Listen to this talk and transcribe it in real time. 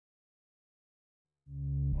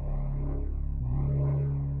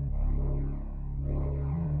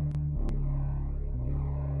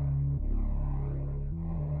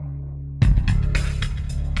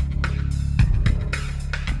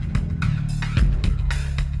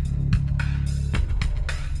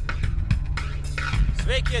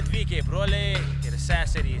Sveiki atvykę, broliai ir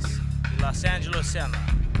seserys, į Los Andželo sceną.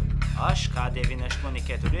 Aš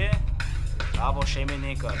K984, tavo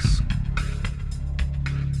šeimininkas.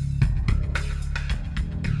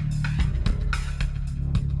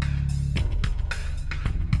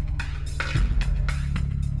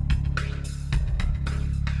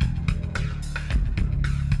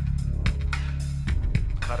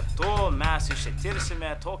 Kartu mes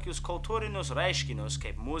išsitirsime tokius kultūrinius reiškinius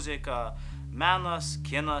kaip muzika, menas,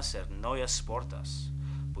 kinas ir naujas sportas,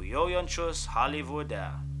 bujaujančius Holivude.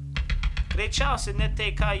 Greičiausiai ne tai,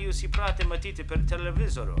 ką jūs įpratę matyti per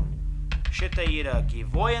televizorių. Šita yra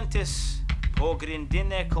gyvuojantis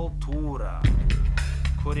pagrindinė kultūra,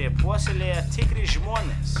 kurie puoselėja tikri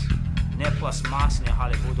žmonės, ne plasmasinė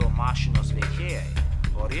Holivudo mašinos veikėjai,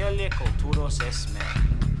 o reali kultūros esmė.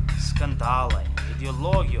 Skandalai,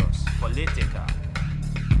 ideologijos, politika,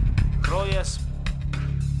 kraujas,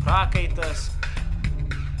 prakaitas,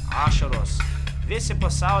 ašaros, visi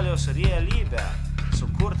pasaulios realybė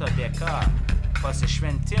sukurta dėka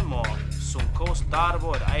pasišventimo, sunkaus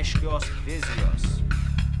darbo ir aiškios vizijos.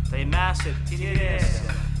 Tai mes ir tyrėsim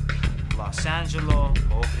Los Andželo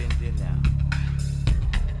pagrindinę.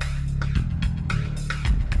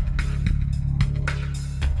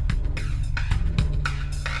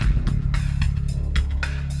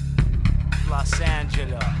 Los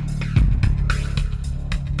Angeles.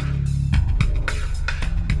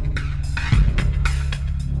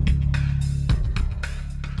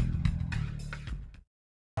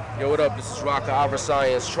 Yo, what up? This is Rakaa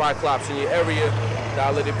Iriscience, Triclops in your area,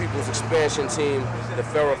 Dilated People's Expansion Team, the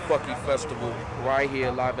Farrah Festival, right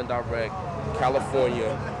here, live and direct,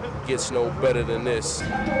 California. Gets no better than this.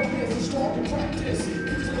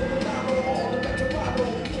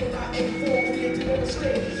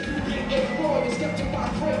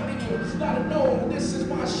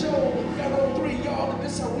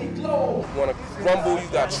 Want to rumble, you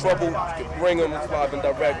got trouble, you can bring them. It's live and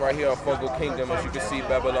direct right here on Fungal Kingdom. As you can see,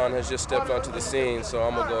 Babylon has just stepped onto the scene, so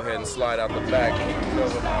I'm going to go ahead and slide out the back.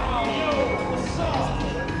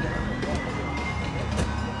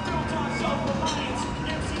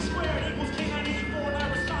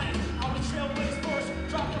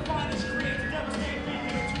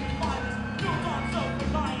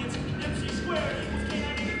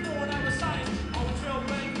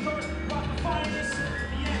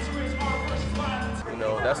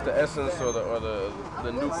 That's the essence or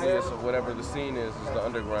the nucleus of whatever the scene is the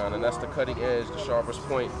underground, and that's the cutting edge, the sharpest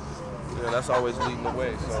point. You know, that's always leading the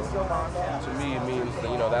way. So to me, it means that,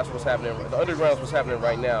 you know, that's what's happening. The underground is what's happening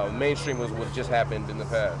right now. Mainstream was what just happened in the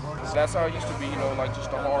past. So that's how it used to be, you know, like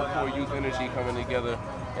just a hardcore youth energy coming together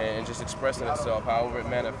and just expressing itself, however it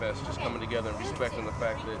manifests, just coming together and respecting the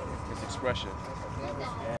fact that it's expression.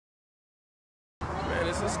 Man,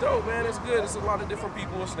 it's dope, man. It's good. It's a lot of different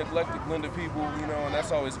people. It's an eclectic blend of people, you know, and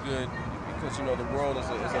that's always good because, you know, the world is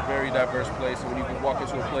a very diverse place. And when you can walk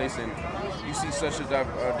into a place and you see such a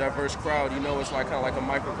diverse crowd, you know, it's like kind of like a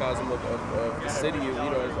microcosm of the city. You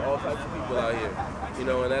know, there's all types of people out here. You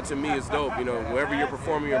know, and that to me is dope. You know, wherever you're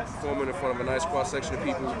performing in front of a nice cross-section of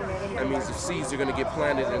people. That means the seeds are going to get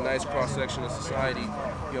planted in a nice cross-section of society.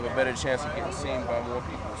 You have a better chance of getting seen by more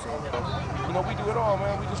people. So, you know, we do it all,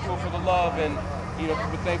 man. We just do it for the love, and, you know,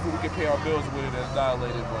 we're thankful we can pay our bills with it as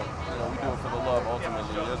Dilated, but, you know, we do it for the love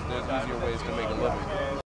ultimately. There's easier ways to make a living.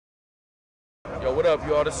 Yo, what up,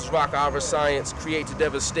 y'all? This is Rakaa Iriscience, Create to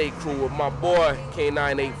Devastate crew with my boy,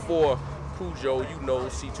 K984. Cujo, you know,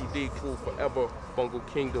 C2D crew forever, Fungal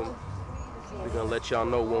Kingdom. We're gonna let y'all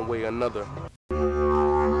know one way or another.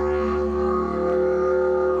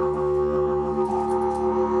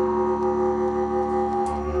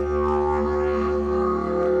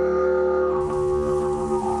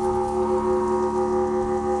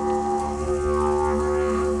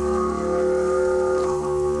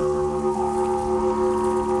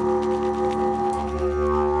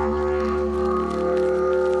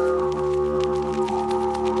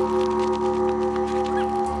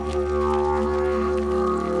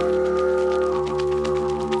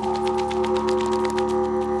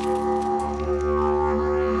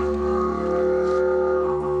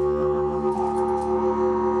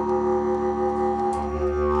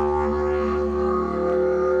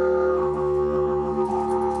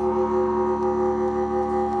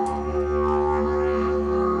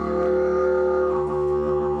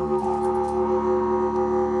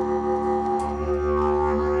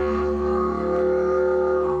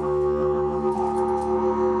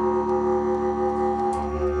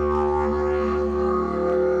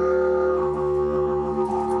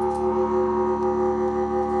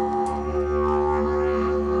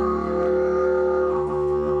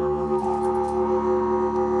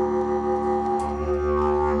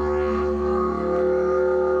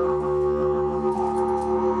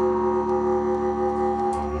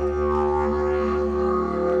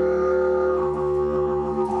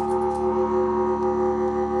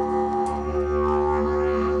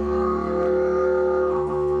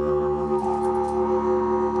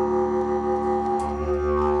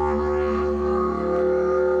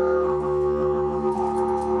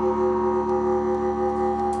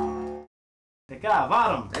 ką,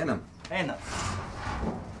 varom? Einam. Einam.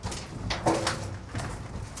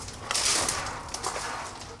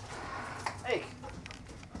 Eik.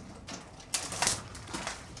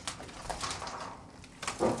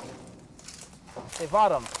 Tai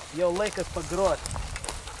varom, jau laikas pagrot.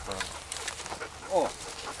 O,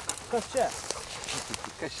 Kas čia?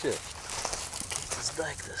 kas čia? Tas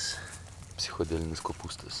daiktas. Psichodelinis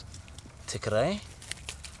kopūstas. Tikrai?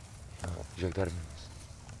 Žiūrėk dar vienas.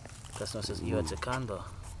 Kas nors jų atsikando.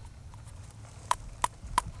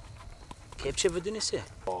 Kaip čia vadinasi?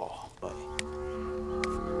 O,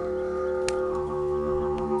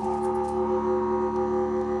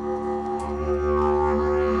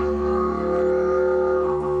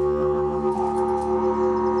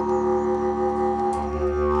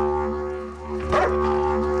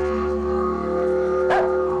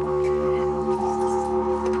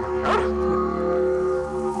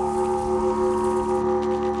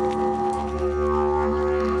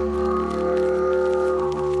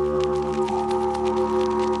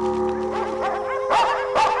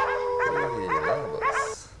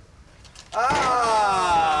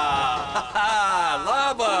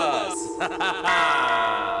 labas!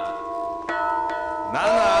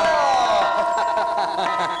 Nana!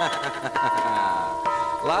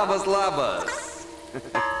 Labas, labas!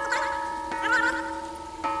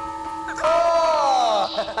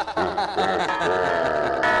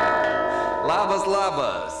 Labas,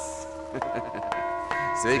 labas!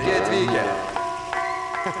 Sveiki atvykę!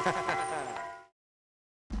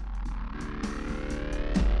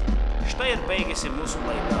 Štai ir baigėsi mūsų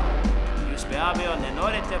laida. Jūs be abejo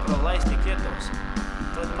nenorite praleisti kitos.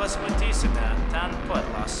 Tad pasimatysime ten pat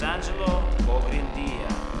Los Andželo pogrindyje.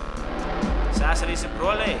 Seserys ir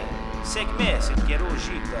broliai, sėkmės ir gerų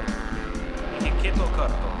žygdarbių. Iki kito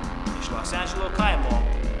karto. Iš Los Andželo kaimo,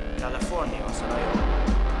 Kalifornijos rajono.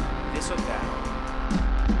 Viso gero.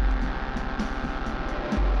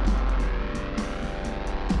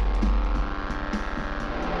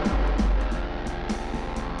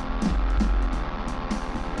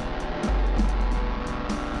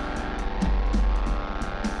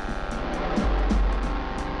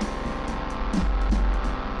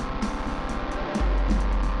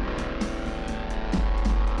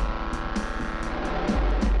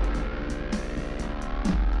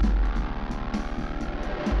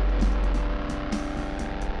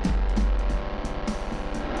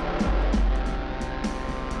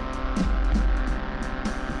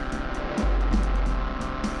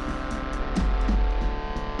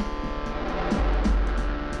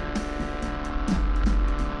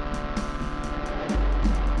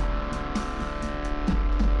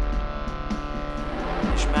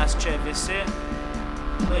 Mes čia visi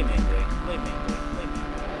laimingai.